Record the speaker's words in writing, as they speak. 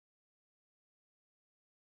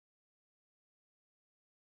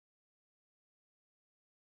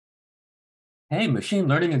Hey, machine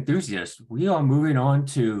learning enthusiasts, we are moving on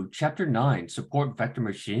to Chapter 9, Support Vector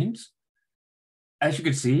Machines. As you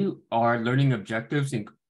can see, our learning objectives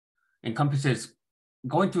encompasses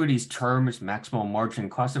going through these terms, maximal margin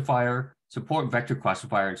classifier, support vector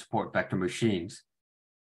classifier, and support vector machines.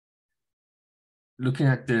 Looking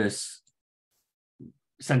at this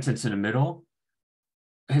sentence in the middle,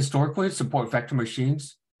 historically, support vector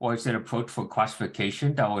machines was an approach for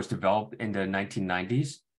classification that was developed in the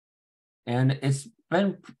 1990s. And it's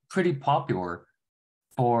been pretty popular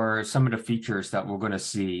for some of the features that we're going to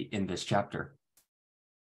see in this chapter.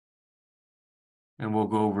 And we'll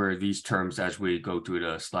go over these terms as we go through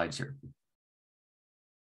the slides here.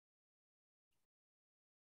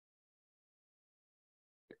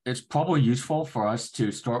 It's probably useful for us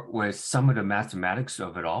to start with some of the mathematics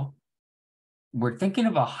of it all. We're thinking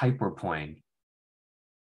of a hyperplane.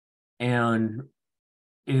 And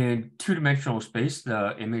in two-dimensional space,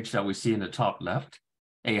 the image that we see in the top left,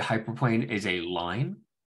 a hyperplane is a line.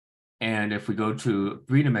 And if we go to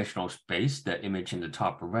three-dimensional space, the image in the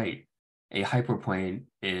top right, a hyperplane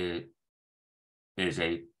is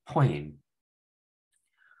a plane.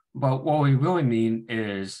 But what we really mean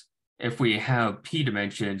is if we have p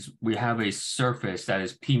dimensions, we have a surface that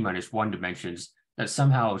is p minus 1 dimensions that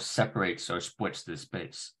somehow separates or splits the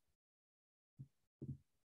space.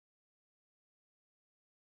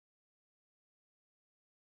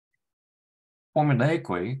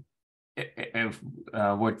 Formulaically, if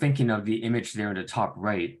we're thinking of the image there in the top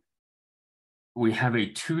right, we have a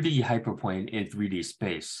 2D hyperplane in 3D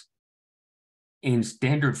space. In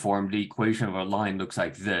standard form, the equation of a line looks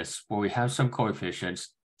like this, where we have some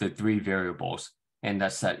coefficients, the 3 variables, and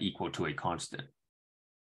that's set equal to a constant.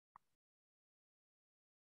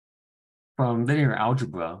 From linear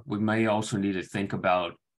algebra, we may also need to think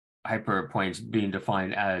about hyperplanes being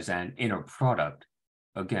defined as an inner product,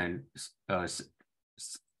 again,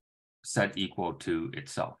 set equal to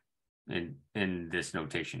itself in this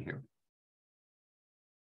notation here.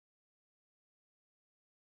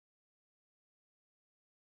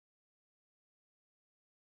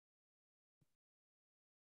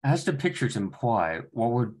 As the pictures imply,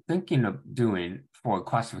 what we're thinking of doing for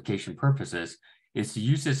classification purposes is to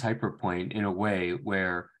use this hyperplane in a way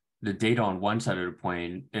where the data on one side of the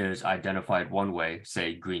plane is identified one way,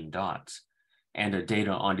 say green dots, and the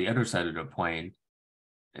data on the other side of the plane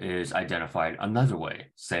is identified another way,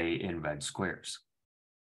 say in red squares.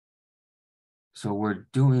 So we're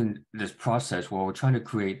doing this process where we're trying to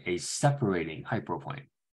create a separating hyperplane.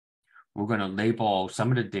 We're going to label some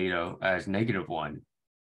of the data as -1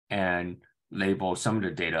 and label some of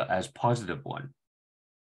the data as +1.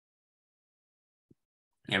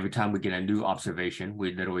 Every time we get a new observation,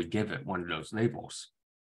 we literally give it one of those labels.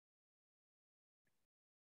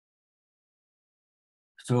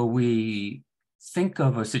 So we think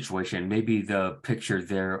of a situation, maybe the picture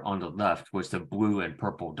there on the left was the blue and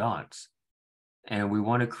purple dots. And we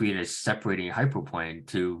want to create a separating hyperplane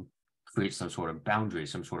to create some sort of boundary,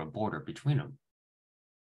 some sort of border between them.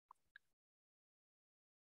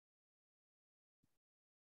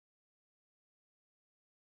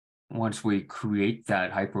 Once we create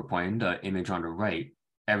that hyperplane, the image on the right,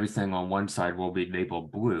 everything on one side will be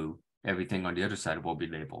labeled blue, everything on the other side will be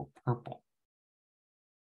labeled purple.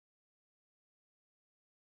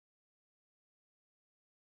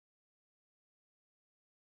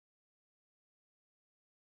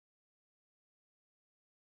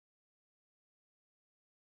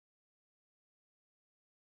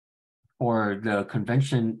 For the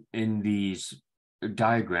convention in these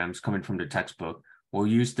diagrams coming from the textbook, we'll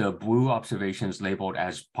use the blue observations labeled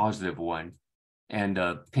as +1 and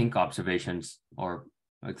the pink observations, or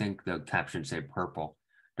I think the captions say purple,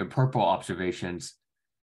 the purple observations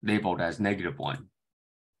labeled as -1.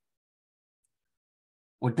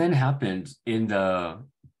 What then happens in the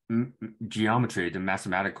geometry, the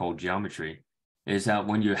mathematical geometry, is that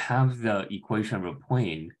when you have the equation of a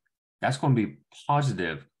plane, that's going to be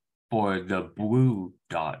positive for the blue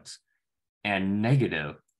dots and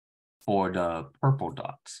negative for the purple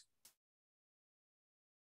dots.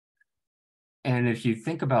 And if you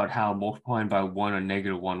think about how multiplying by 1 or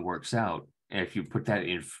 -1 works out, if you put that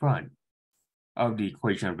in front of the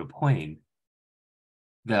equation of the plane,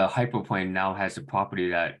 the hyperplane now has the property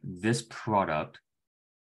that this product,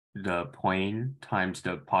 the plane times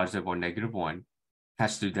the positive or -1,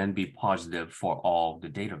 has to then be positive for all the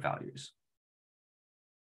data values.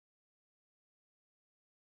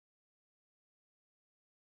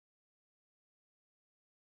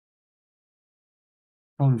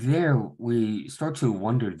 From there, we start to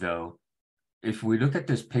wonder, though, if we look at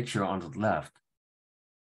this picture on the left,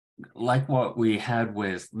 like what we had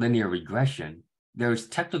with linear regression, there's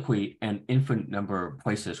technically an infinite number of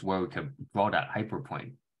places where we could draw that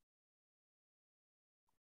hyperplane.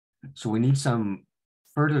 So we need some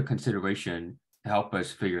further consideration to help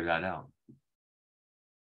us figure that out.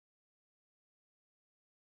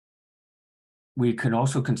 We can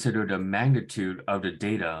also consider the magnitude of the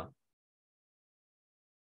data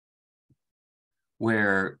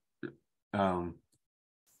where,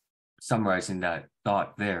 summarizing that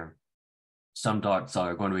thought there, some dots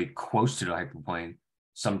are going to be close to the hyperplane,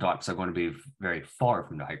 some dots are going to be very far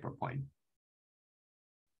from the hyperplane.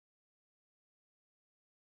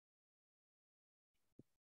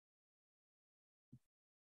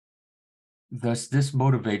 Thus, this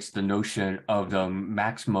motivates the notion of the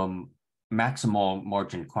maximal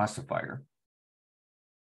margin classifier.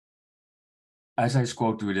 As I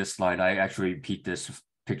scroll through this slide, I actually repeat this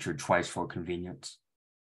picture twice for convenience.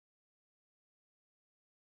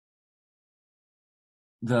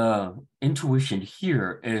 The intuition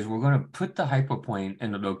here is we're going to put the hyperplane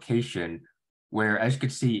in a location where, as you can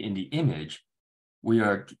see in the image, we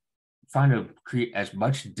are trying to create as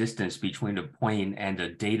much distance between the plane and the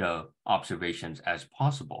data observations as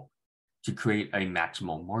possible to create a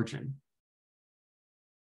maximal margin.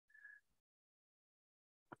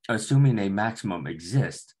 Assuming a maximum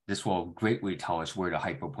exists, this will greatly tell us where the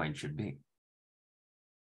hyperplane should be.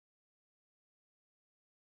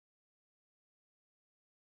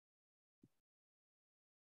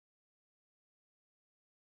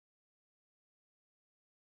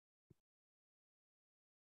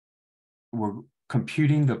 We're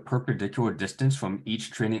computing the perpendicular distance from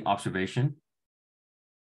each training observation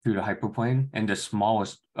through the hyperplane, and the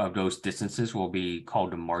smallest of those distances will be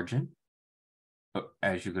called the margin.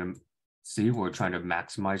 As you can see, we're trying to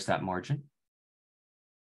maximize that margin.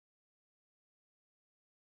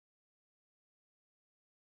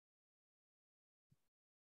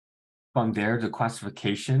 From there, the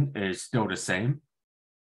classification is still the same.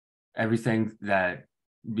 Everything that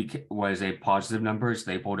was a positive number is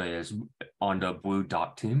labeled as on the blue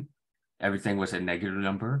dot team. Everything was a negative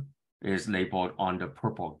number is labeled on the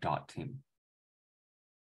purple dot team.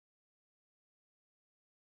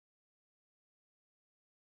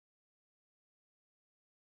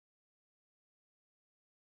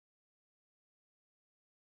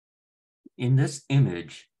 In this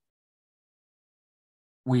image,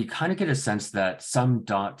 we kind of get a sense that some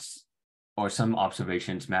dots or some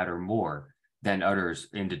observations matter more than others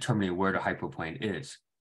in determining where the hyperplane is.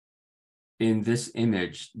 In this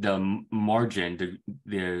image, the margin,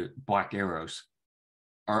 the black arrows,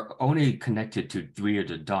 are only connected to 3 of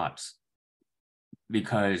the dots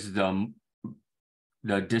because the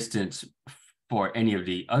distance for any of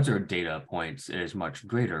the other data points is much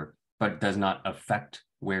greater, but does not affect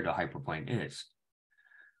where the hyperplane is.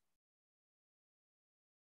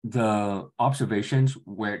 The observations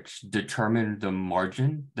which determine the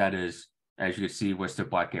margin, that is, as you can see with the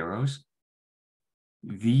black arrows,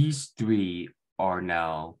 these 3 are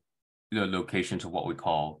now the locations of what we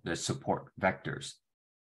call the support vectors,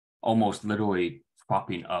 almost literally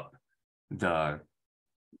propping up the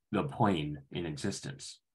plane in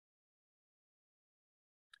existence.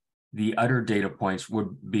 The other data points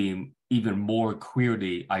would be even more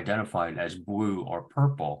clearly identified as blue or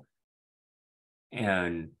purple,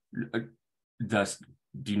 and thus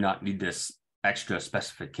do not need this extra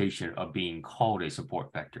specification of being called a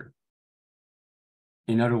support vector.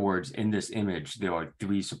 In other words, in this image, there are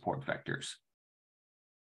 3 support vectors.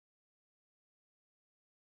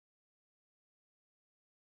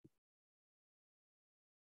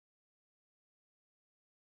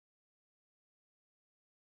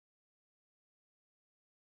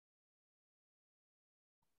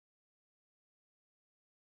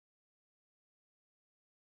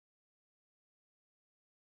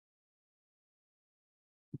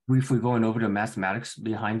 Briefly going over the mathematics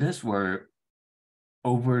behind this, where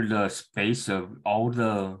over the space of all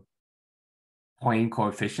the plane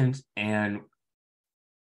coefficients and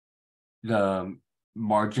the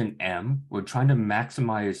margin M, we're trying to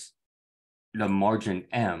maximize the margin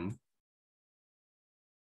M.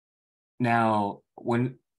 Now,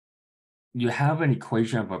 when you have an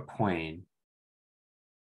equation of a plane,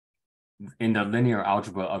 in the linear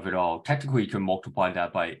algebra of it all, technically you can multiply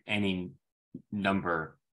that by any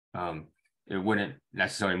number. It wouldn't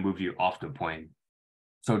necessarily move you off the plane.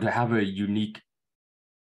 So to have a unique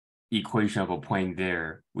equation of a plane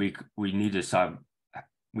there, we need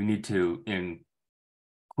to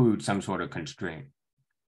include some sort of constraint.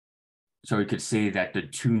 So we could say that the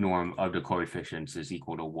 2 norm of the coefficients is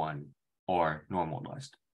equal to 1 or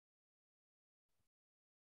normalized.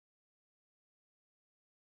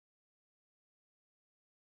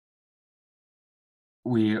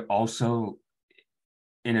 We also,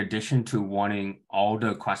 in addition to wanting all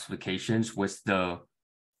the classifications with the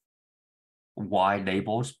Y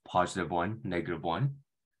labels, +1, -1,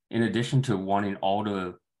 in addition to wanting all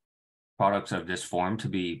the products of this form to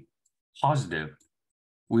be positive,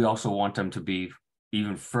 we also want them to be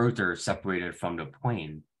even further separated from the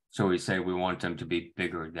plane. So we say we want them to be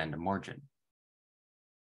bigger than the margin.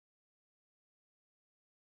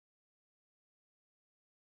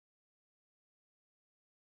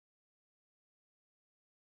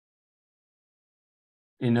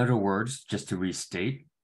 In other words, just to restate,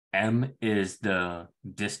 M is the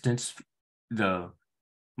distance, the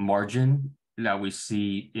margin that we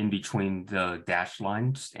see in between the dashed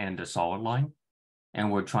lines and the solid line.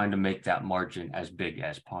 And we're trying to make that margin as big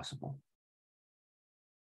as possible.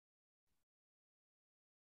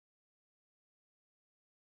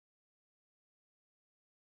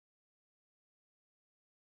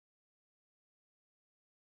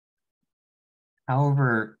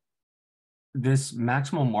 However, this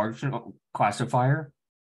maximal margin classifier,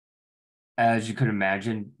 as you could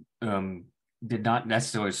imagine, did not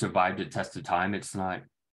necessarily survive the test of time. It's not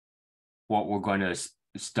what we're going to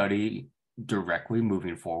study directly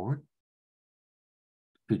moving forward,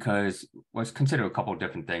 because let's consider a couple of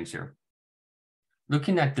different things here.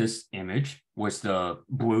 Looking at this image with the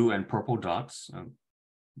blue and purple dots,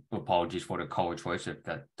 apologies for the color choice if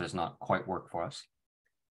that does not quite work for us.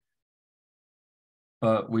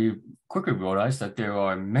 But we quickly realized that there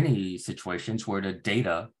are many situations where the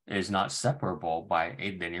data is not separable by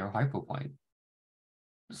a linear hyperplane.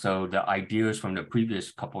 So the ideas from the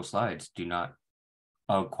previous couple slides do not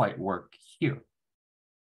quite work here.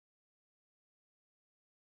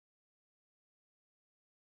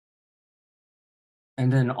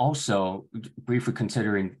 And then also, briefly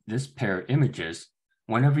considering this pair of images,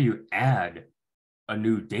 whenever you add a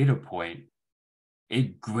new data point,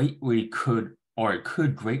 it greatly could, or it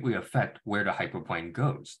could greatly affect where the hyperplane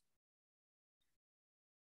goes.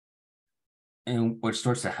 And what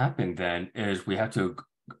starts to happen then is we have to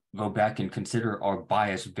go back and consider our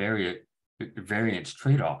bias variance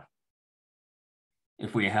trade-off.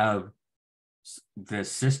 If we have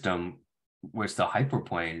this system with the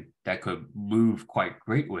hyperplane that could move quite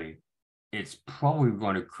greatly, it's probably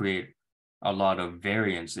going to create a lot of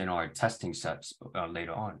variance in our testing sets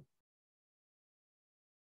later on.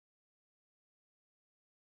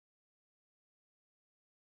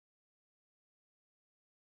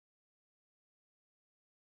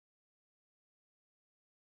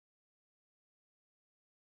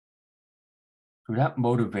 So that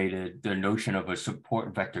motivated the notion of a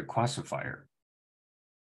support vector classifier.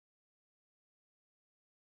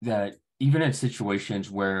 That even in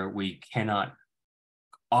situations where we cannot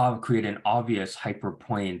create an obvious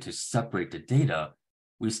hyperplane to separate the data,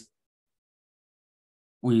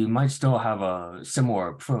 we might still have a similar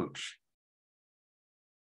approach.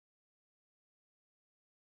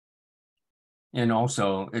 And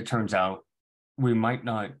also, it turns out we might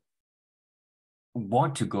not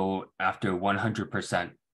want to go after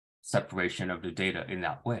 100% separation of the data in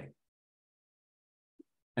that way.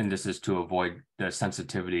 And this is to avoid the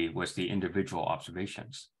sensitivity with the individual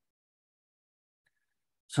observations.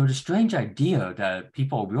 So the strange idea that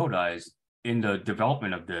people realized in the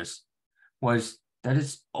development of this was that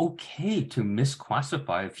it's okay to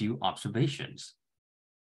misclassify a few observations.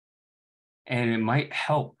 And it might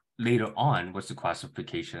help later on with the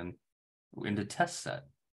classification in the test set.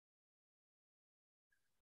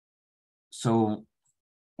 So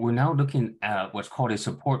we're now looking at what's called a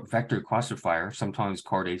support vector classifier, sometimes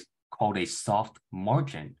called a soft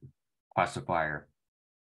margin classifier,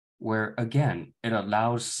 where again, it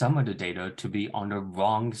allows some of the data to be on the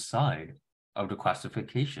wrong side of the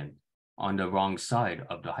classification, on the wrong side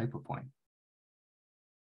of the hyperplane.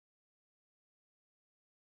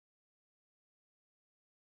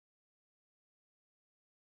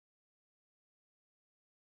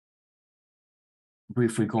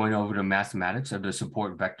 Briefly going over the mathematics of the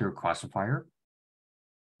support vector classifier,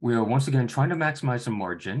 we are once again trying to maximize the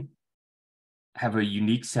margin, have a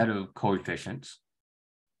unique set of coefficients.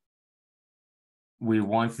 We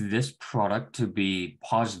want this product to be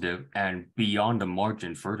positive and beyond the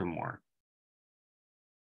margin furthermore.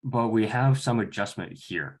 But we have some adjustment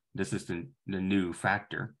here. This is the new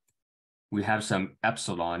factor. We have some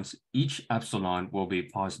epsilons. Each epsilon will be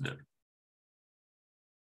positive.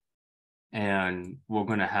 And we're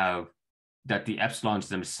going to have that the epsilons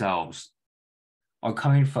themselves are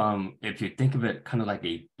coming from, if you think of it kind of like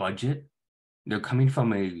a budget, they're coming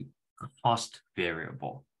from a cost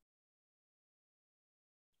variable.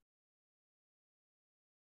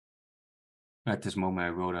 At this moment,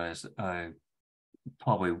 I wrote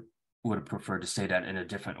probably would have preferred to say that in a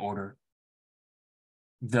different order.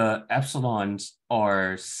 The epsilons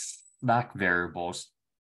are slack variables.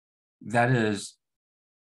 That is,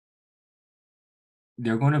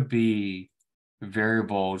 they're going to be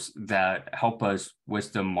variables that help us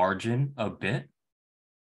with the margin a bit,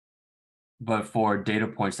 but for data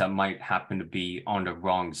points that might happen to be on the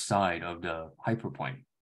wrong side of the hyperplane.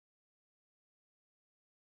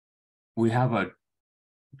 We have a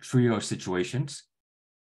trio of situations.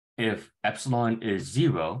 If epsilon is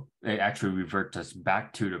 0, it actually reverts us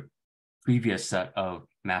back to the previous set of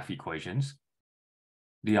math equations.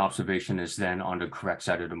 The observation is then on the correct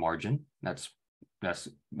side of the margin. That's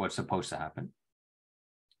what's supposed to happen.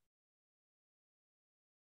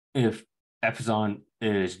 If epsilon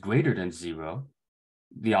is greater than 0,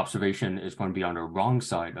 the observation is going to be on the wrong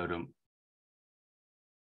side of the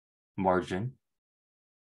margin.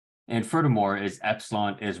 And furthermore, as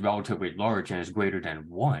epsilon is relatively large and is greater than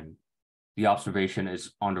 1, the observation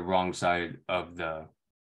is on the wrong side of the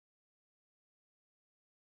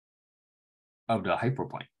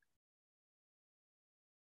hyperplane.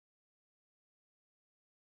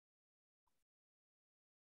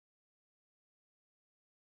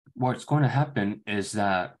 What's going to happen is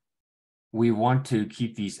that we want to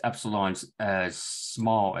keep these epsilons as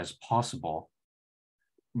small as possible,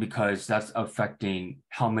 because that's affecting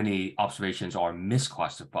how many observations are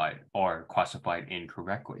misclassified or classified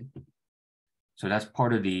incorrectly. So that's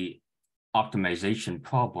part of the optimization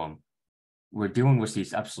problem. We're dealing with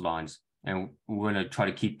these epsilons, and we're going to try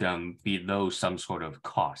to keep them below some sort of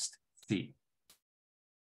cost, C.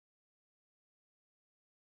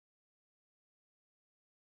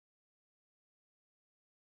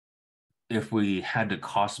 If we had the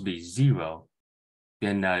cost be 0,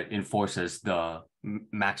 then that enforces the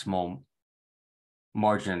maximum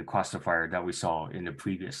margin classifier that we saw in the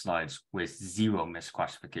previous slides with 0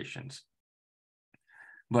 misclassifications.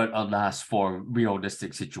 But alas, for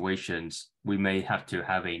realistic situations, we may have to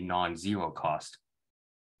have a non-zero cost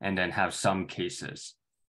and then have some cases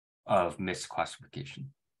of misclassification.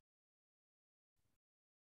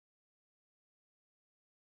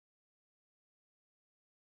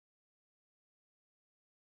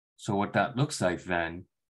 So what that looks like then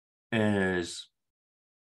is,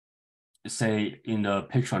 say in the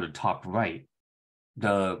picture on the top right,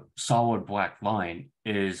 the solid black line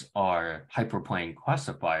is our hyperplane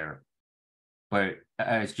classifier. But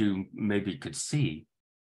as you maybe could see,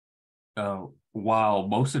 while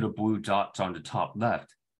most of the blue dots on the top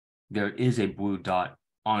left, there is a blue dot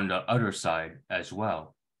on the other side as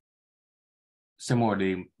well.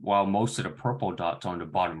 Similarly, while most of the purple dots on the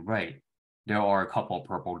bottom right, there are a couple of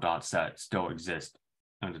purple dots that still exist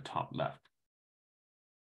on the top left.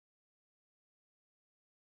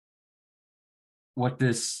 What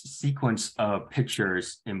this sequence of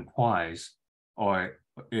pictures implies, or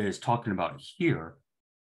is talking about here,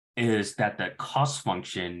 is that the cost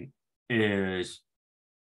function is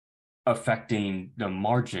affecting the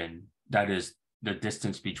margin, that is the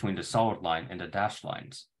distance between the solid line and the dashed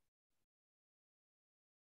lines.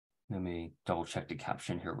 Let me double check the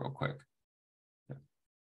caption here real quick.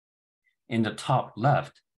 In the top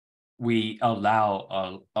left, we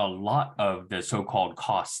allow a lot of the so-called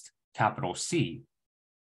cost, capital C,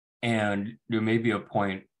 and there may be a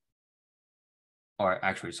point, or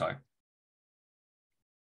actually, sorry.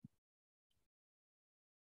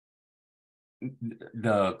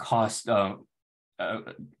 The cost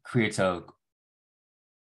creates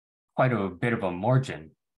quite a bit of a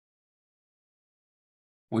margin,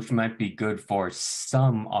 which might be good for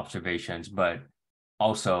some observations, but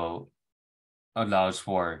also allows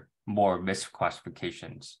for more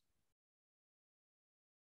misclassifications.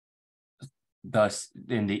 Thus,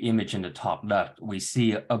 in the image in the top left, we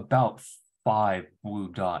see about 5 blue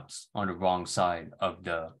dots on the wrong side of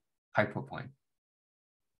the hyperplane.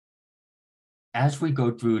 As we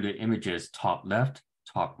go through the images top left,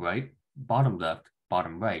 top right, bottom left,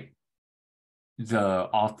 bottom right, the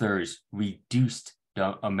authors reduced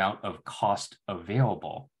the amount of cost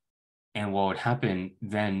available. And what would happen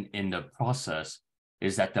then in the process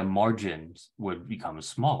is that the margins would become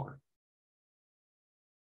smaller.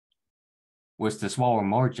 With the smaller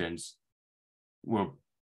margins, we're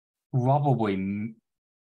probably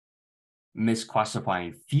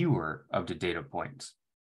misclassifying fewer of the data points.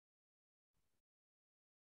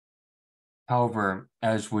 However,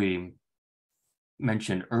 as we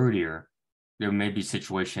mentioned earlier, there may be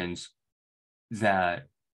situations that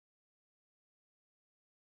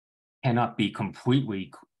cannot be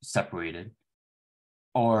completely separated,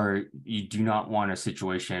 or you do not want a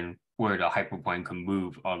situation where the hyperplane can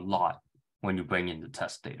move a lot when you bring in the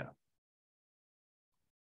test data.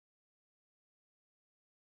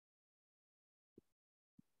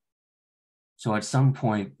 So at some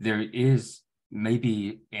point, there is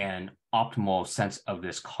maybe an optimal sense of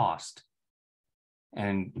this cost.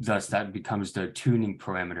 And thus that becomes the tuning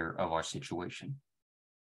parameter of our situation.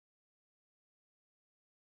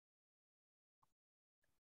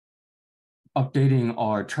 Updating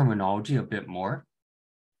our terminology a bit more,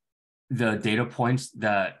 the data points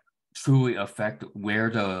that truly affect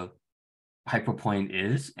where the hyperplane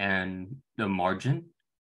is and the margin,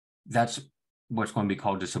 that's what's going to be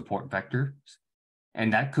called the support vectors.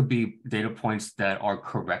 And that could be data points that are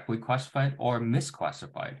correctly classified or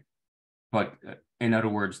misclassified. But in other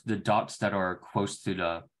words, the dots that are close to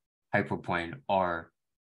the hyperplane are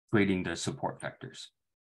creating the support vectors.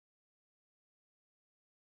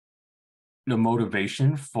 The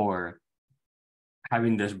motivation for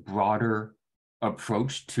having this broader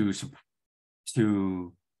approach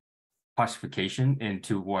to classification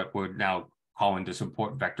into what we're now calling the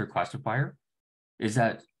support vector classifier is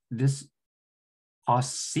that this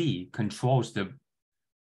cost C controls the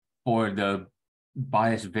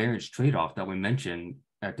bias variance trade-off that we mentioned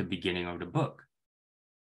at the beginning of the book.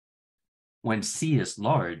 When C is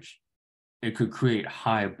large, it could create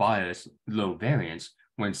high bias, low variance.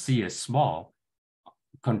 When C is small,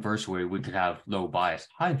 conversely, we could have low bias,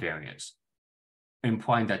 high variance,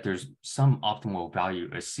 implying that there's some optimal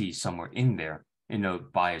value of C somewhere in there in the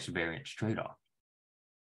bias variance trade-off.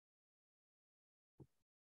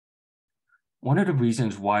 One of the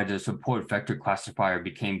reasons why the support vector classifier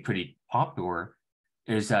became pretty popular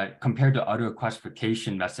is that compared to other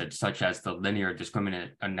classification methods, such as the linear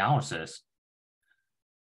discriminant analysis,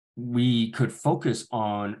 we could focus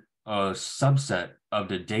on a subset of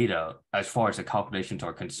the data as far as the calculations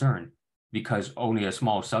are concerned, because only a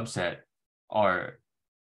small subset are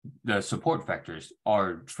the support vectors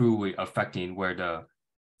are truly affecting where the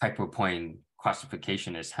hyperplane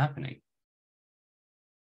classification is happening.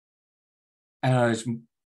 As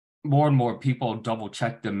more and more people double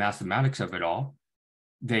check the mathematics of it all,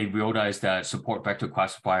 they realize that support vector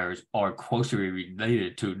classifiers are closely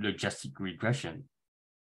related to logistic regression.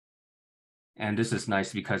 And this is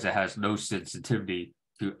nice because it has low sensitivity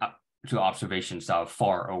to observations that are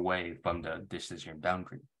far away from the decision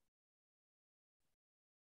boundary.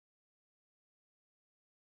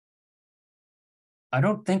 I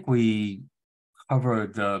don't think we cover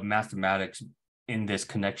the mathematics in this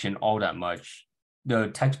connection all that much. The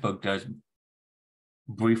textbook does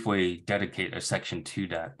briefly dedicate a section to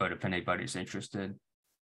that, but if anybody's interested,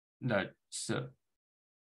 that's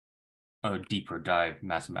a deeper dive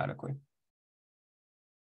mathematically.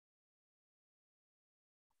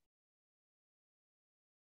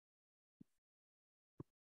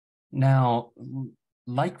 Now,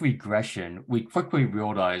 like regression, we quickly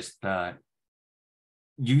realized that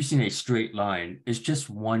using a straight line is just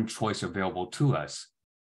one choice available to us.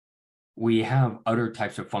 We have other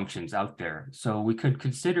types of functions out there, so we could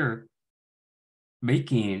consider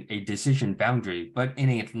making a decision boundary, but in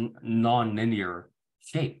a non-linear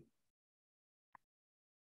shape.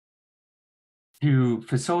 To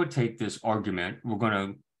facilitate this argument, we're going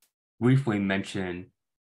to briefly mention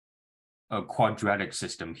a quadratic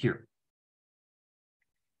system here.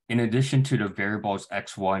 In addition to the variables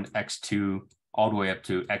x1, x2, all the way up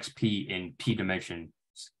to xp in p dimensions,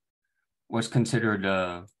 let's consider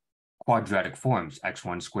the quadratic forms,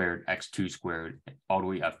 x1 squared, x2 squared, all the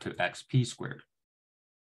way up to xp squared.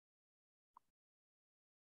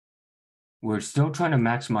 We're still trying to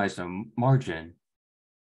maximize the margin,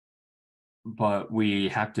 but we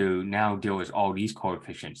have to now deal with all these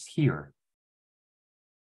coefficients here.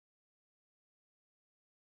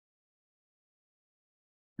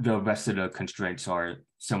 The rest of the constraints are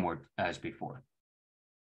similar as before.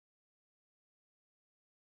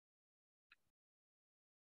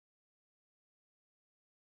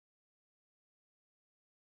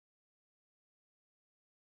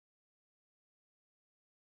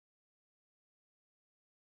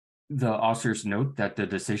 The authors note that the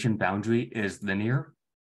decision boundary is linear,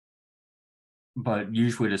 but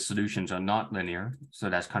usually the solutions are not linear, so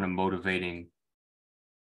that's kind of motivating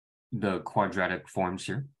the quadratic forms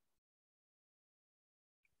here.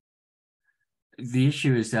 The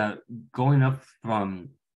issue is that going up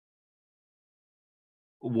from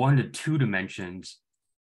 1 to 2 dimensions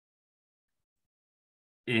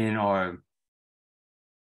in our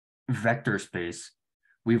vector space,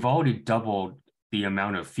 we've already doubled the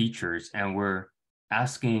amount of features, and we're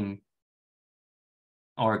asking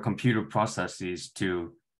our computer processes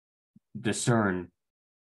to discern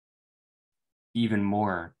even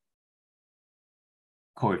more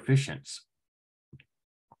coefficients.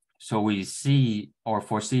 So we see or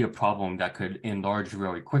foresee a problem that could enlarge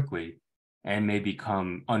really quickly and may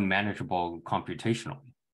become unmanageable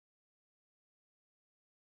computationally.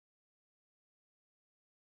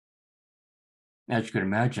 As you can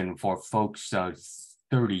imagine, for folks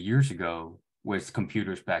 30 years ago with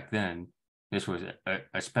computers back then, this was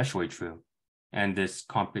especially true. And this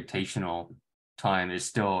computational time is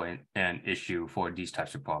still an issue for these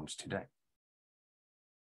types of problems today.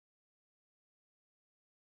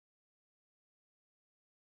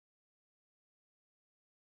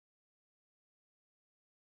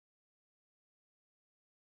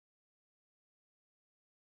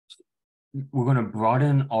 We're going to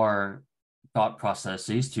broaden our thought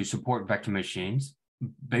processes to support vector machines.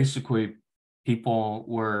 Basically,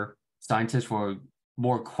 scientists were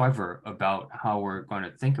more clever about how we're going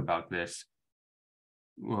to think about this.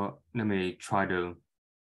 Well, let me try to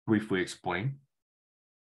briefly explain.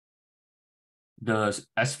 The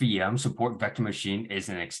SVM, support vector machine, is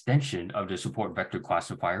an extension of the support vector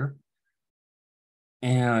classifier.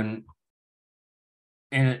 And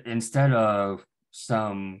instead of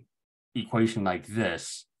some equation like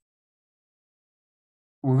this,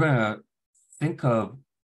 we're going to think of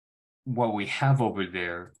what we have over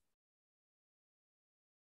there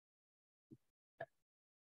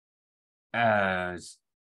as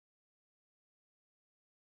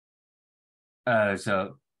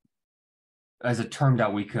a term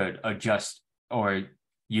that we could adjust or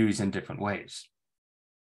use in different ways.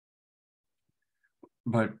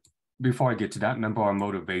 But before I get to that, remember our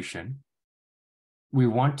motivation. We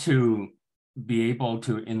want to be able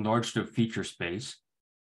to enlarge the feature space,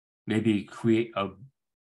 maybe create a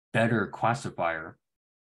better classifier,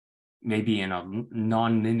 maybe in a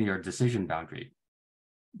non-linear decision boundary.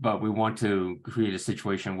 But we want to create a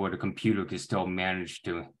situation where the computer can still manage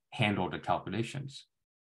to handle the calculations.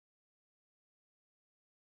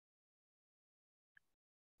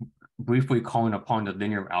 Briefly calling upon the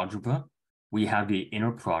linear algebra, we have the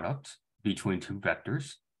inner product between two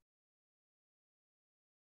vectors.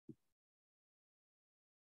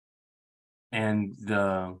 And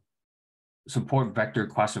the support vector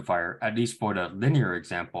classifier, at least for the linear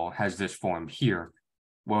example, has this form here,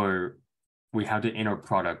 where we have the inner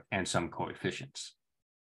product and some coefficients.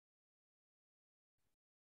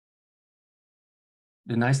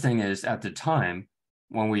 The nice thing is, at the time,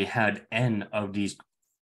 when we had n of these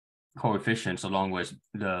coefficients along with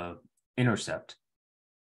the intercept,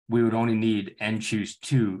 we would only need n choose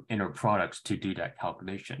 2 inner products to do that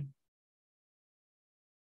calculation.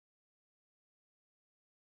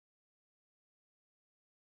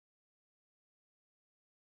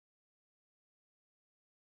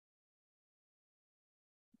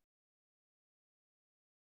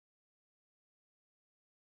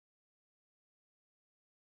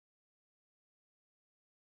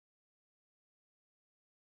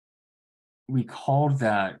 We called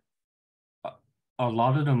that a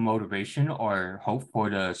lot of the motivation or hope for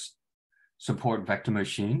the support vector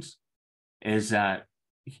machines is that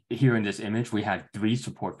here in this image, we had 3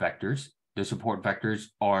 support vectors. The support vectors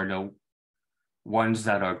are the ones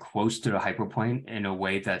that are close to the hyperplane in a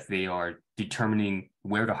way that they are determining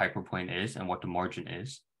where the hyperplane is and what the margin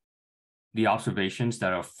is. The observations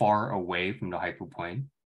that are far away from the hyperplane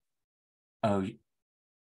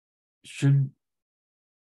should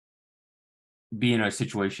be in a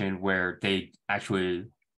situation where they actually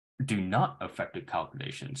do not affect the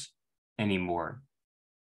calculations anymore.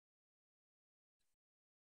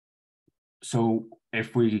 So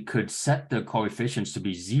if we could set the coefficients to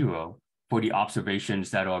be 0 for the observations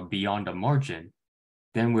that are beyond the margin,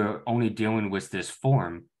 then we're only dealing with this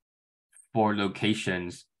form for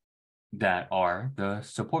locations that are the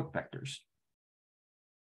support vectors.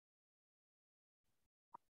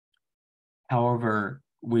 However,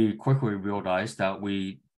 we quickly realized that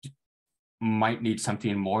we might need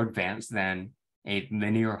something more advanced than a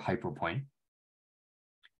linear hyperplane.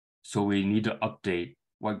 So we need to update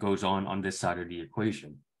what goes on this side of the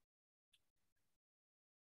equation.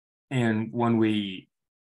 And when we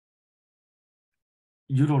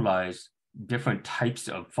utilize different types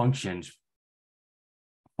of functions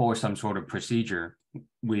for some sort of procedure,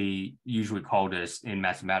 we usually call this in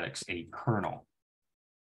mathematics a kernel.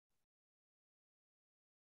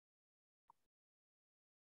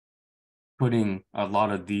 Putting a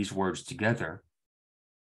lot of these words together,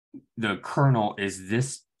 the kernel is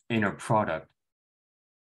this inner product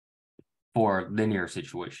for linear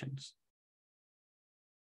situations.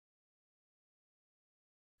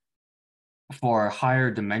 For higher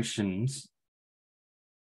dimensions,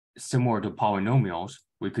 similar to polynomials,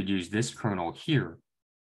 we could use this kernel here,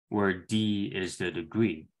 where d is the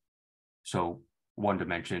degree. So 1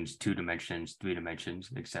 dimensions, 2 dimensions, 3 dimensions,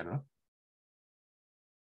 etc.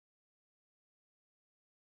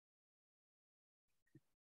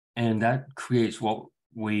 And that creates what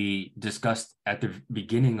we discussed at the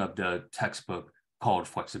beginning of the textbook called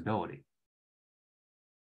flexibility.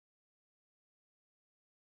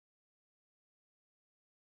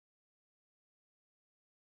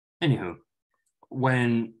 Anywho,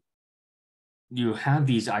 when you have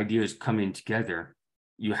these ideas coming together,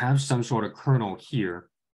 you have some sort of kernel here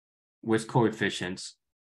with coefficients.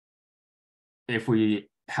 If we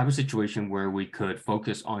have a situation where we could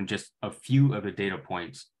focus on just a few of the data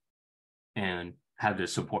points and have the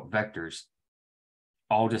support vectors,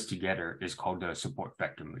 all this together is called the support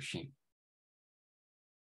vector machine.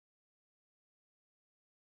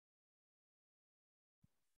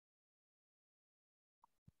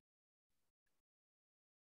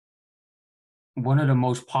 One of the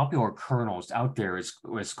most popular kernels out there is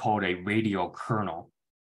called a radial kernel.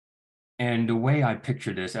 And the way I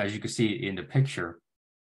picture this, as you can see in the picture,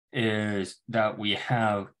 is that we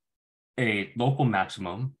have a local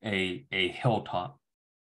maximum, a hilltop,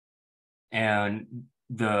 and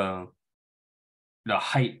the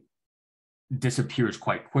height disappears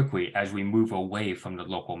quite quickly as we move away from the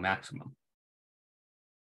local maximum.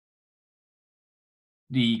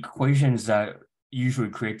 The equations that usually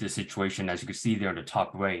create this situation, as you can see there in the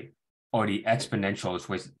top right, are the exponentials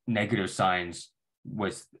with negative signs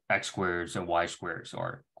with x squares and y squares,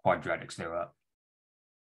 or quadratics thereof.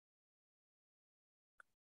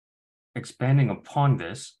 Expanding upon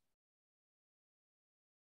this,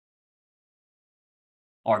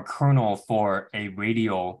 our kernel for a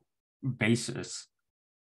radial basis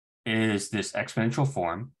is this exponential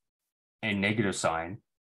form, a negative sign,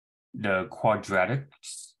 the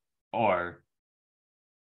quadratics, or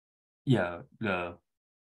the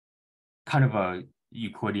kind of a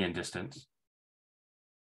Euclidean distance.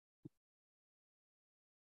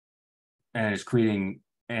 And it's creating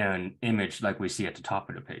an image like we see at the top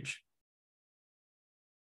of the page.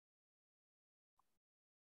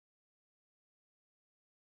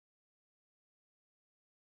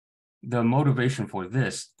 The motivation for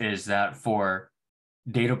this is that for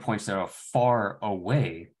data points that are far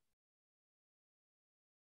away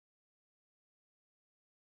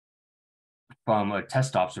from a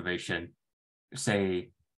test observation,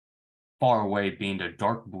 say far away being the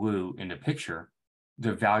dark blue in the picture,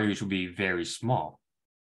 the values will be very small.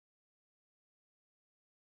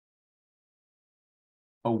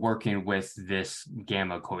 Working with this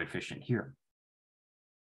gamma coefficient here.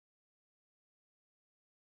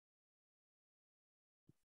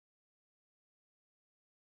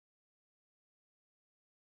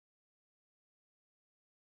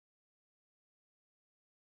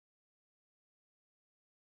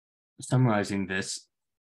 Summarizing this,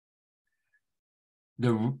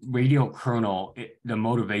 the radial kernel, the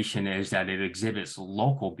motivation is that it exhibits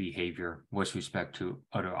local behavior with respect to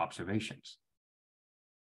other observations.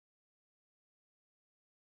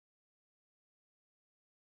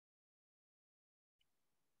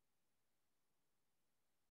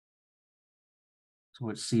 So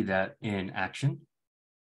let's see that in action.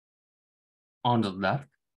 On the left,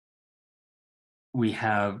 we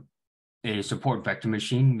have a support vector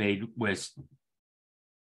machine made with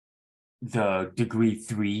the degree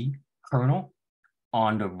 3 kernel.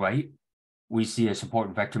 On the right, we see a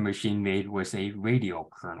support vector machine made with a radial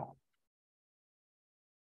kernel.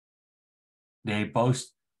 They both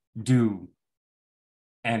do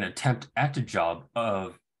an attempt at the job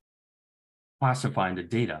of classifying the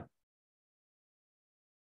data.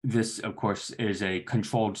 This, of course, is a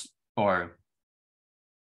controlled or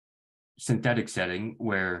synthetic setting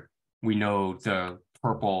where we know the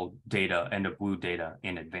purple data and the blue data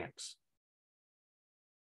in advance.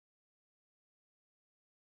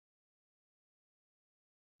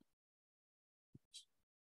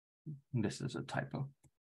 This is a typo.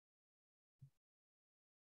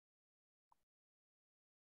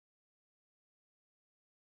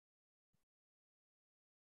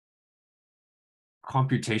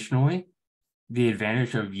 Computationally, the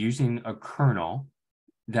advantage of using a kernel,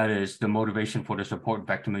 that is the motivation for the support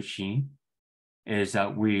vector machine, is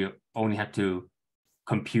that we only have to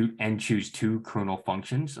compute and choose 2 kernel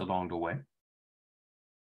functions along the way.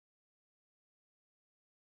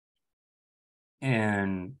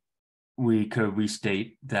 And we could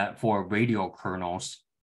restate that for radial kernels,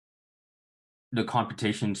 the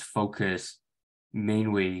computations focus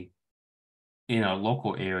mainly in a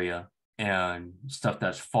local area, and stuff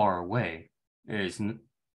that's far away is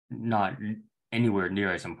not anywhere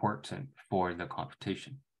near as important for the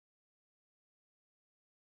computation.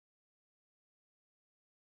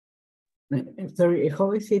 Sorry,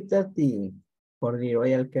 how is it that for the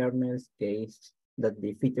royal kernel's case, that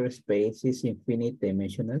the feature space is infinite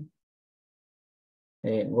dimensional?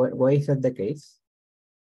 Why is that the case?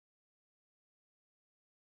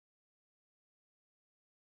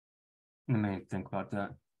 Let me think about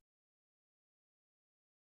that.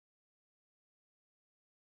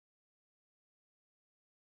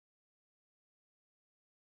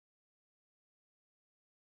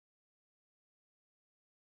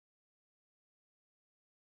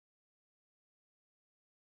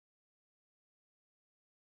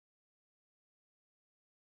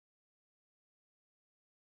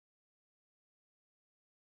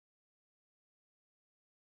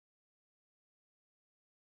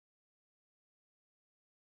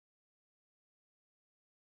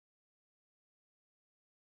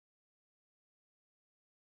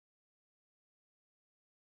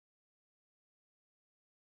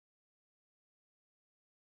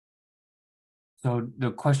 So the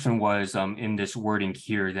question was in this wording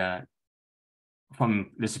here that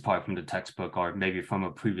this is probably from the textbook or maybe from a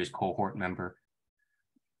previous cohort member,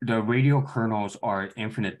 the radial kernels are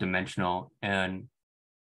infinite dimensional, and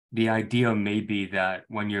the idea may be that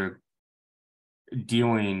when you're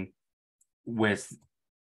dealing with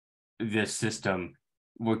this system,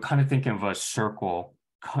 we're kind of thinking of a circle,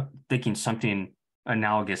 thinking something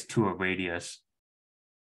analogous to a radius,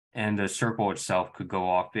 and the circle itself could go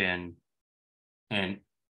off in an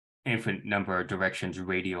infinite number of directions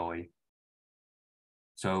radially.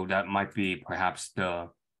 So that might be perhaps the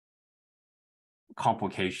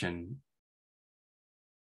complication.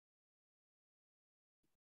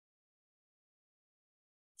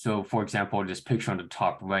 So for example, this picture on the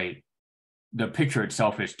top right, the picture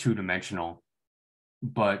itself is two-dimensional,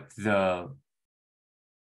 but the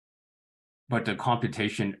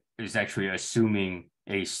computation is actually assuming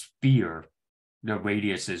a sphere. The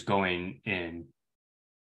radius is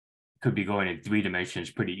could be going in 3 dimensions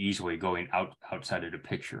pretty easily, going outside of the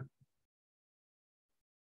picture.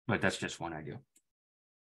 But that's just one idea.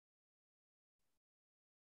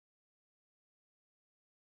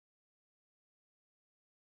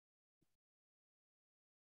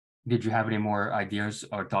 Did you have any more ideas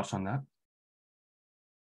or thoughts on that?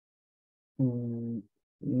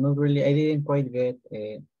 Not really. I didn't quite get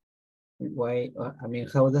why. I mean,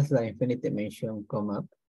 how does the infinite dimension come up?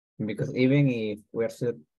 Because even if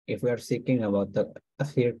we are seeking about a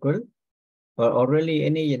circle, or really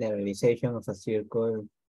any generalization of a circle,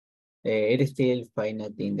 it is still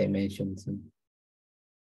finite in dimensions.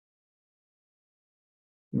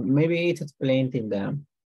 Maybe it's explained in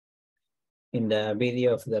the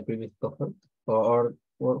video of the previous cohort, or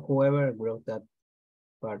whoever wrote that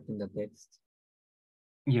part in the text.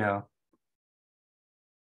 Yeah.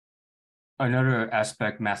 Another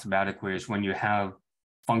aspect mathematically is when you have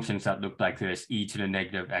functions that look like this, e to the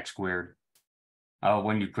negative x squared.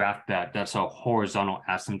 When you graph that, that's a horizontal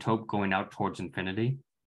asymptote going out towards infinity.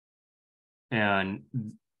 And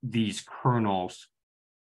these kernels,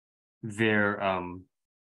 their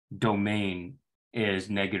domain is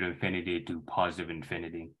negative infinity to positive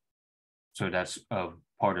infinity. So that's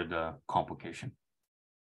part of the complication.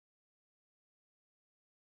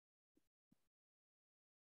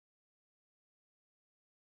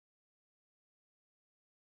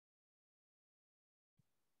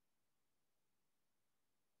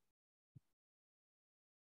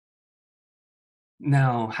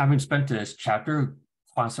 Now, having spent this chapter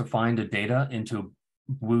classifying the data into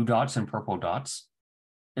blue dots and purple dots,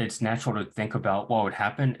 it's natural to think about what would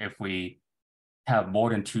happen if we have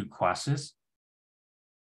more than 2 classes.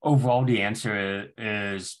 Overall, the answer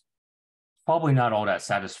is probably not all that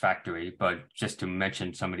satisfactory, but just to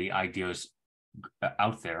mention some of the ideas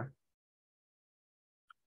out there,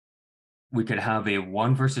 we could have a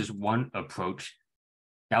 1 versus 1 approach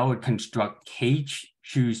that would construct K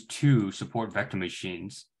choose 2 support vector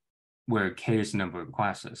machines where K is the number of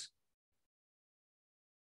classes.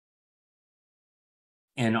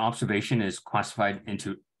 An observation is classified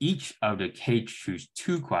into each of the K choose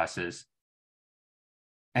 2 classes,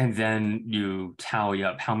 and then you tally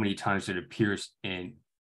up how many times it appears in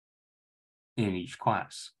each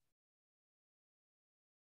class.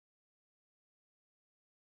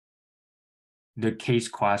 The case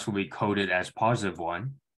class will be coded as positive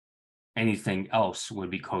 1. Anything else would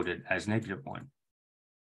be coded as negative 1.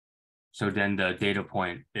 So then the data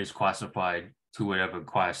point is classified to whatever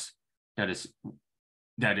class that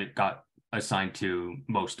it got assigned to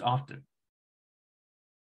most often.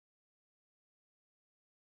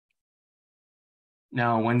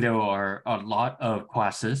 Now, when there are a lot of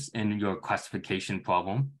classes in your classification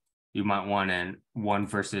problem, you might want an 1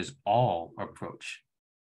 versus all approach.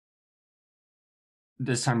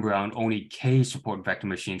 This time around, only K support vector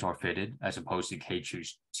machines are fitted as opposed to K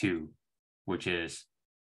choose 2, which is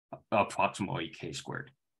approximately k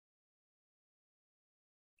squared.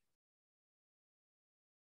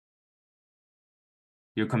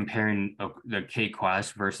 You're comparing the k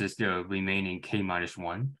class versus the remaining k minus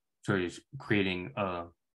 1. So it's creating a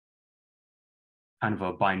kind of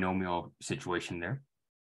a binomial situation there.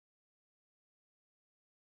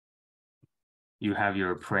 You have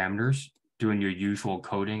your parameters doing your usual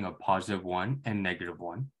coding of +1 and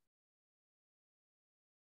 -1.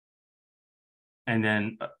 And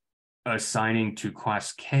then assigning to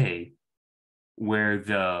class K, where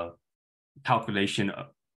the calculation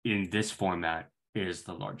in this format is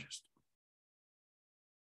the largest.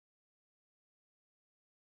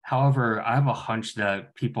 However, I have a hunch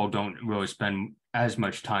that people don't really spend as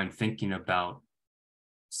much time thinking about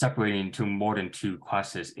separating into more than 2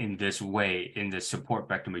 classes in this way, in this support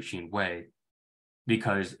vector machine way,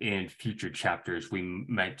 because in future chapters, we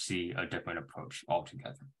might see a different approach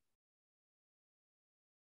altogether.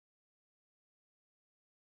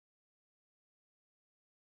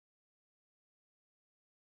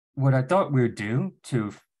 What I thought we would do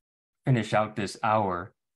to finish out this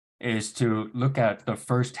hour is to look at the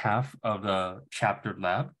first half of the chapter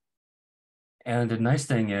lab. And the nice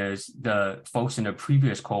thing is the folks in the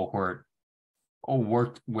previous cohort all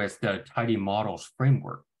worked with the tidy models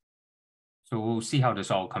framework. So we'll see how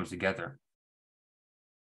this all comes together.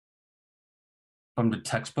 From the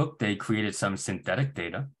textbook, they created some synthetic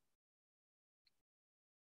data.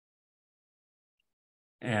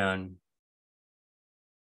 And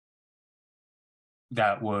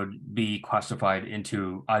that would be classified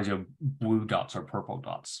into either blue dots or purple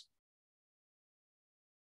dots.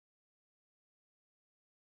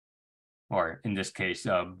 Or in this case,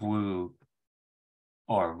 blue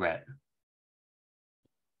or red.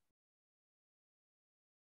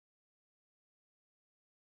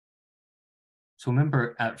 So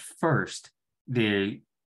remember, at first, the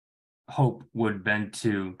hope would have been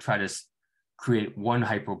to try to create one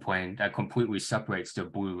hyperplane that completely separates the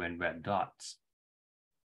blue and red dots.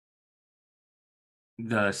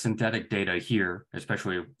 The synthetic data here,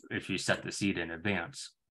 especially if you set the seed in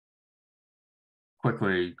advance,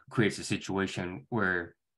 quickly creates a situation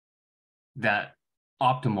where that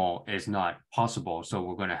optimal is not possible. So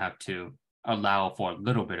we're going to have to allow for a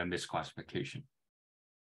little bit of misclassification.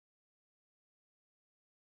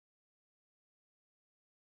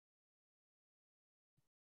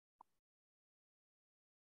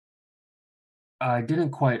 I didn't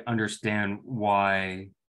quite understand why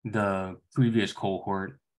the previous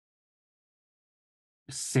cohort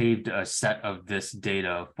saved a set of this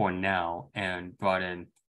data for now and brought in,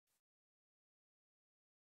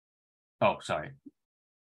 oh, sorry,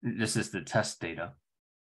 this is the test data.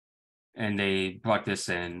 And they brought this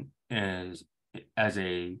in as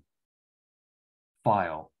a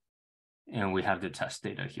file, and we have the test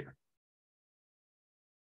data here.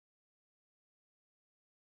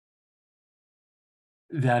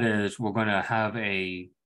 That is, we're going to have a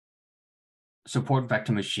support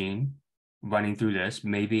vector machine running through this,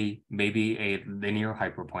 maybe a linear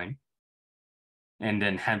hyperplane, and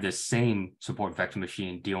then have the same support vector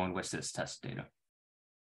machine dealing with this test data.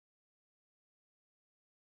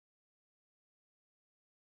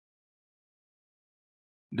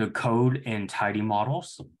 The code in tidy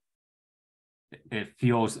models, it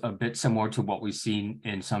feels a bit similar to what we've seen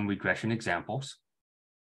in some regression examples.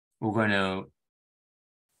 We're going to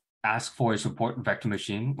ask for a support vector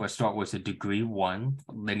machine. We'll start with a degree 1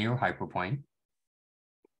 linear hyperplane.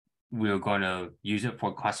 We're going to use it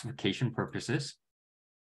for classification purposes.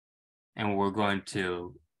 And we're going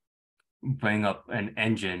to bring up an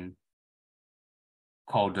engine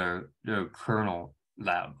called the kernel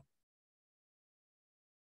lab,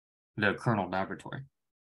 the kernel laboratory.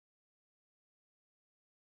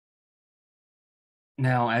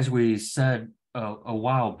 Now, as we said a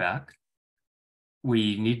while back,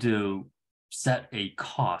 we need to set a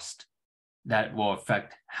cost that will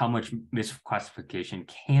affect how much misclassification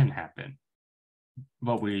can happen.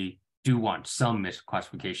 But we do want some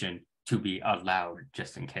misclassification to be allowed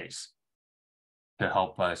just in case, to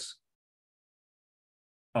help us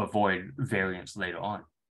avoid variance later on.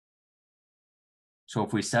 So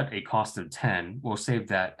if we set a cost of 10, we'll save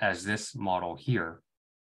that as this model here.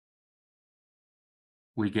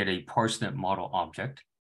 We get a parsnip model object.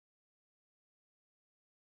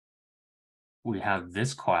 We have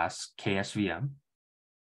this class, KSVM.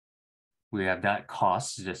 We have that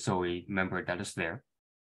cost, just so we remember that it's there.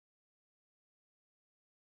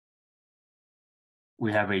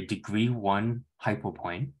 We have a degree 1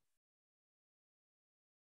 hyperplane.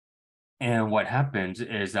 And what happens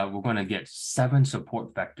is that we're going to get 7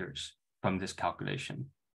 support vectors from this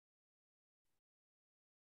calculation.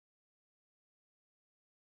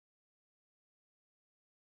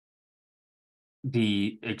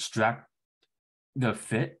 the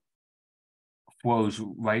fit flows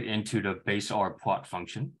right into the base R plot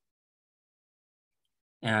function.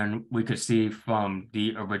 And we could see from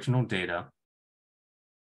the original data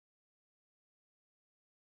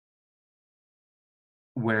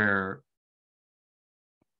where,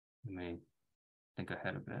 let me think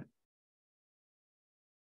ahead a bit.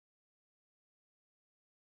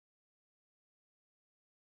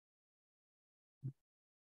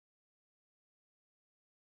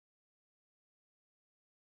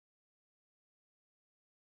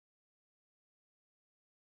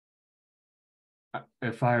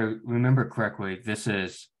 If I remember correctly, this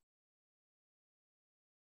is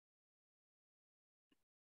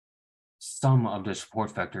some of the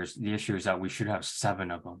support vectors. The issue is that we should have 7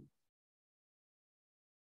 of them.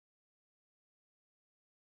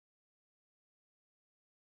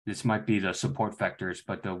 This might be the support vectors,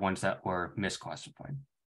 but the ones that were misclassified.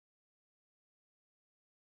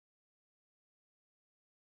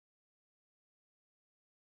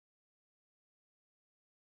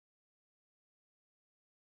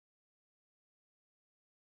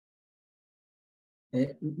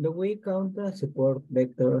 Do we count the support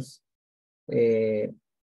vectors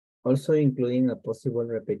also including a possible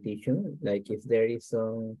repetition, like if there is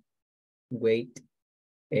some weight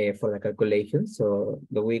for the calculation? So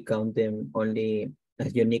do we count them only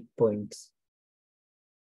as unique points?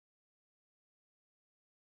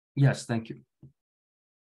 Yes, thank you.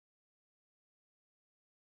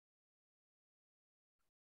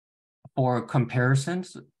 For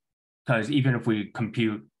comparisons, because even if we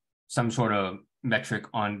compute some sort of metric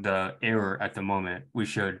on the error at the moment, we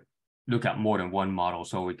should look at more than one model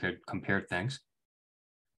so we could compare things.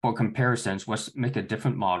 For comparisons, let's make a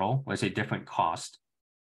different model, let's say different cost.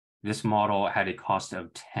 This model had a cost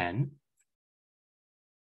of 10.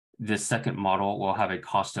 This second model will have a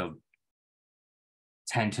cost of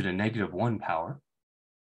 10 to the negative 1 power.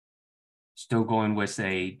 Still going with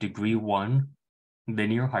a degree 1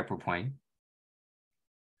 linear hyperplane.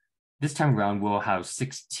 This time around, we'll have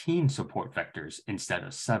 16 support vectors instead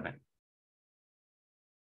of 7.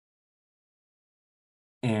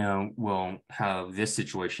 And we'll have this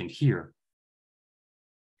situation here.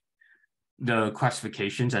 The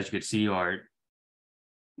classifications, as you can see, are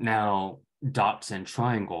now dots and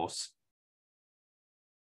triangles.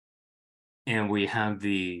 And we have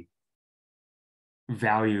the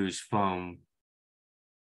values from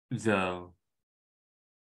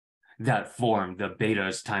that form, the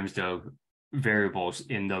betas times the variables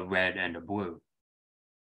in the red and the blue.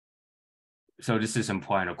 So this is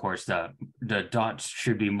implying, of course, that the dots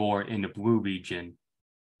should be more in the blue region.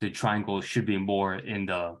 The triangles should be more in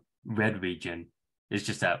the red region. It's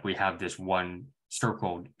just that we have this one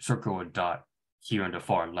circular dot here on the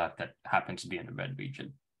far left that happens to be in the red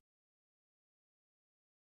region.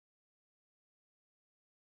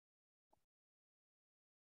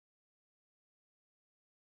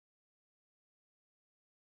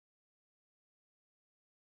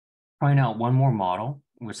 Trying out one more model,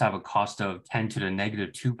 which have a cost of 10 to the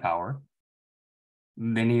negative 2 power,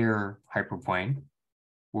 linear hyperplane.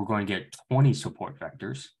 We're going to get 20 support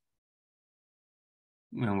vectors.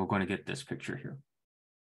 And we're going to get this picture here.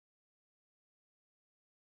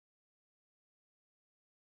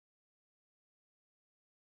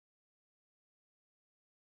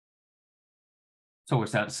 So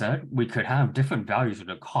with that said, we could have different values of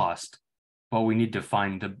the cost, but we need to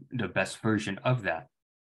find the best version of that.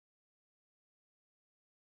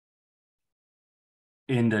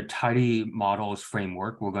 In the tidy models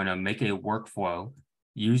framework, we're going to make a workflow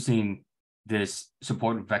using this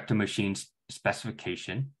support vector machine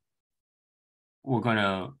specification. We're going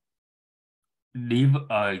to leave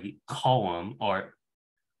a column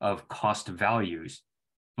of cost values,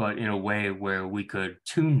 but in a way where we could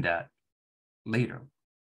tune that later.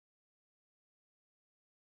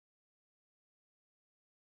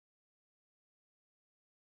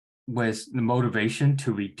 With the motivation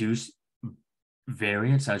to reduce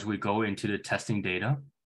variance as we go into the testing data,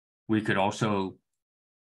 we could also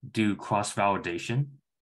do cross-validation.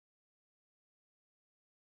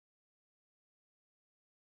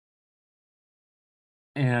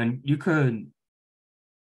 And you could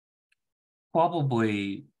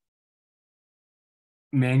probably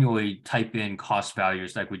manually type in cost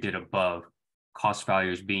values like we did above, cost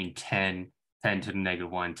values being 10, 10 to the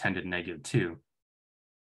negative 1, 10 to the negative 2.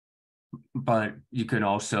 But you can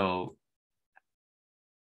also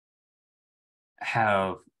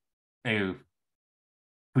have a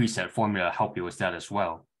preset formula help you with that as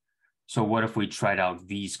well. So what if we tried out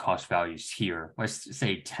these cost values here? Let's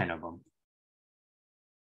say 10 of them.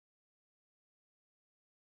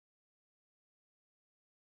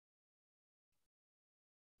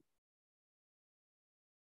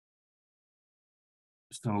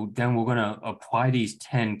 So then we're going to apply these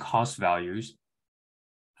 10 cost values,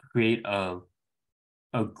 create a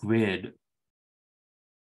grid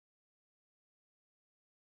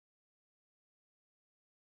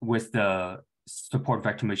with the support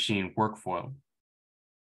vector machine workflow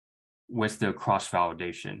with the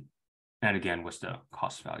cross-validation, and again, with the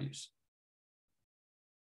cost values.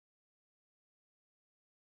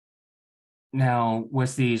 Now,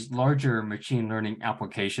 with these larger machine learning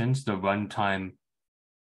applications, the runtime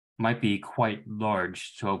might be quite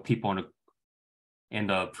large. So people in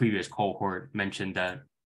the previous cohort mentioned that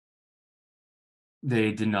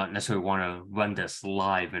they did not necessarily want to run this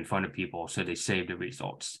live in front of people, so they saved the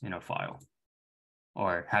results in a file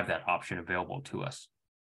or have that option available to us.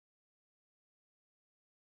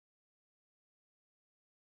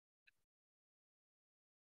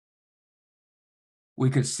 We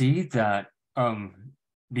could see that,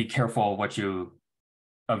 be careful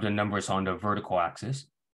of the numbers on the vertical axis.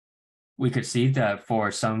 We could see that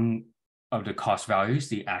for some of the cost values,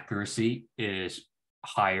 the accuracy is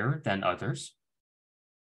higher than others.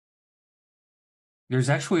 There's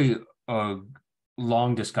actually a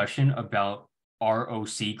long discussion about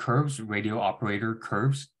ROC curves, radio operator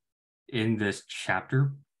curves, in this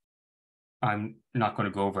chapter. I'm not going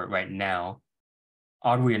to go over it right now.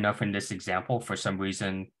 Oddly enough, in this example, for some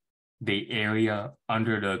reason, the area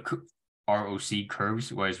under the ROC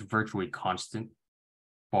curves was virtually constant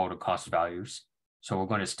for all the cost values. So we're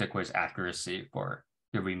going to stick with accuracy for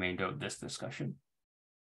the remainder of this discussion.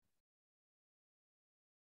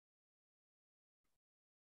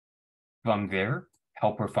 From there,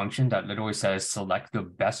 helper function that literally says select the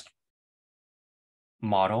best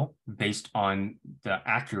model based on the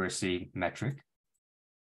accuracy metric.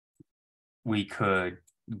 We could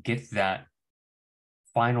get that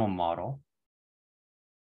final model,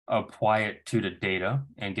 apply it to the data,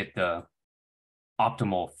 and get the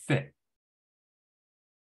optimal fit.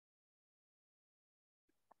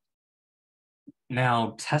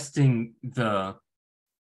 Now, testing the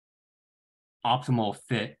optimal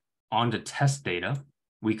fit on the test data,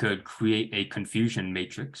 we could create a confusion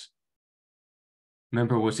matrix.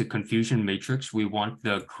 Remember, with the confusion matrix, we want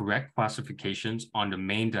the correct classifications on the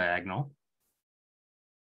main diagonal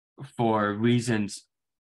for reasons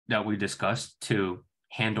that we discussed to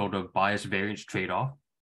handle the bias variance trade-off.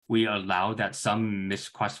 We allow that some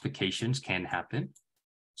misclassifications can happen.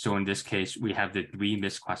 So in this case, we have the 3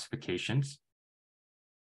 misclassifications.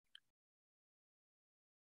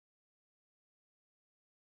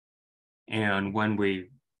 And when we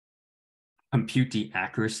compute the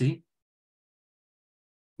accuracy,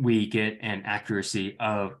 we get an accuracy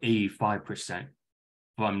of 85%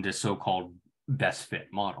 from the so-called best fit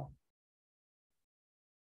model.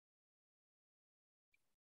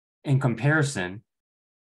 In comparison,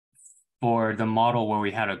 for the model where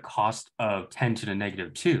we had a cost of 10 to the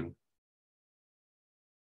negative 2,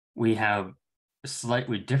 we have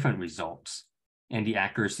slightly different results, and the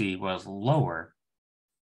accuracy was lower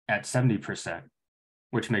at 70%,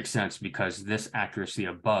 which makes sense because this accuracy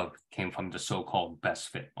above came from the so-called best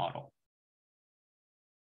fit model.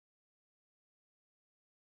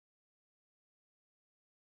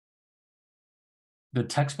 The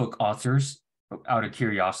textbook authors, out of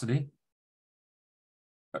curiosity,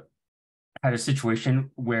 had a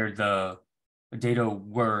situation where the data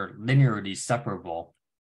were linearly separable,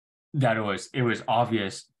 that it was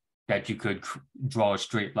obvious that you could draw a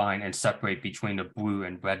straight line and separate between the blue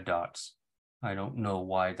and red dots. I don't know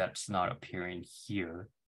why that's not appearing here.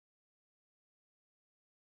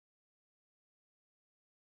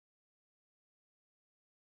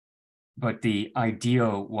 But the idea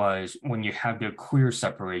was when you have the clear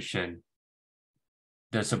separation,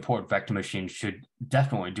 the support vector machine should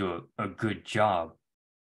definitely do a good job,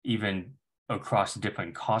 even across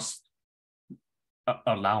different cost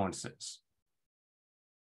allowances.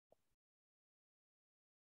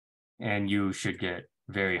 And you should get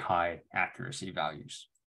very high accuracy values.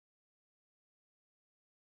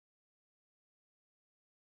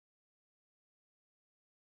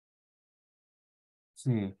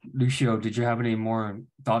 See, Lucio, did you have any more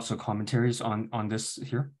thoughts or commentaries on this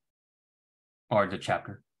here? Or the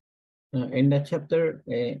chapter? In the chapter,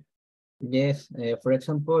 yes, for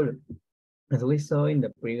example, as we saw in the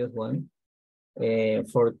previous one,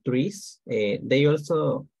 for trees, they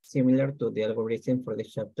also, similar to the algorithm for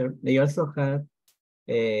this chapter, they also had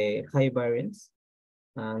high variance.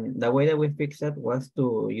 And the way that we fixed that was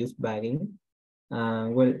to use bagging.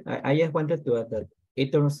 Well, I just wanted to add that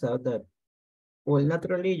it turns out that, well,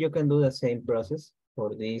 naturally you can do the same process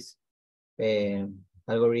for this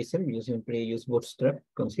algorithm. You simply use bootstrap,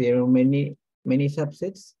 consider many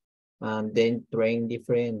subsets, and then train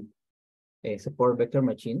different support vector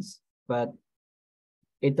machines. But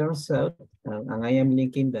it turns out, and I am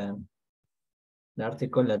linking the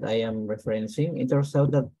article that I am referencing, it turns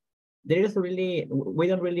out that we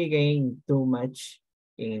don't really gain too much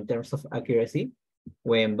in terms of accuracy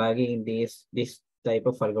when bugging this type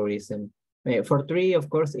of algorithm. For tree, of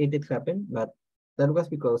course, it did happen, but that was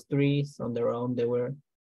because trees on their own, they were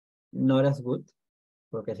not as good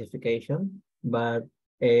for classification. But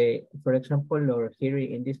for example, or here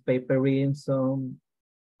in this paper, reading some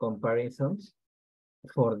comparisons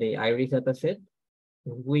for the iris dataset,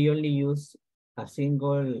 we only use a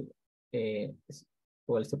single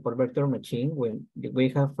support vector machine when we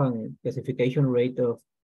have a classification rate of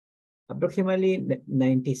approximately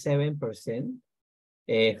 97%.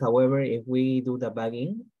 However, if we do the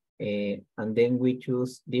bagging and then we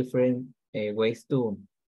choose different ways to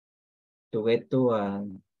get to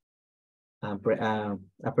a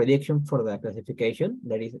prediction for the classification,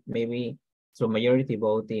 that is maybe through majority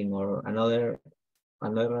voting or another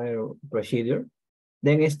procedure,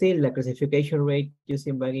 then still the classification rate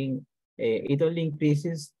using bagging, it only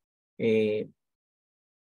increases 1%.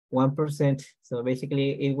 So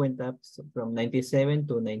basically it went up from 97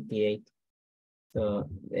 to 98. So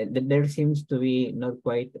there seems to be not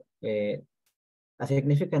quite a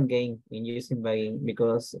significant gain in using bagging,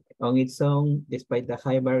 because on its own, despite the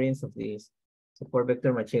high variance of this support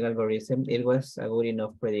vector machine algorithm, it was a good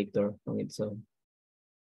enough predictor on its own.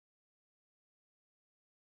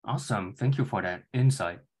 Awesome. Thank you for that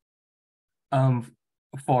insight.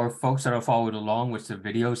 For folks that are following along with the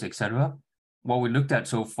videos, etc., what we looked at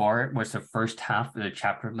so far was the first half of the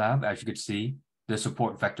chapter lab, as you could see, the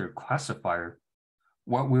support vector classifier.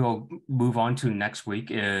 What we'll move on to next week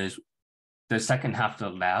is the second half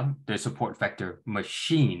of the lab, the support vector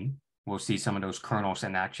machine. We'll see some of those kernels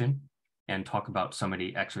in action and talk about some of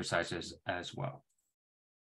the exercises as well.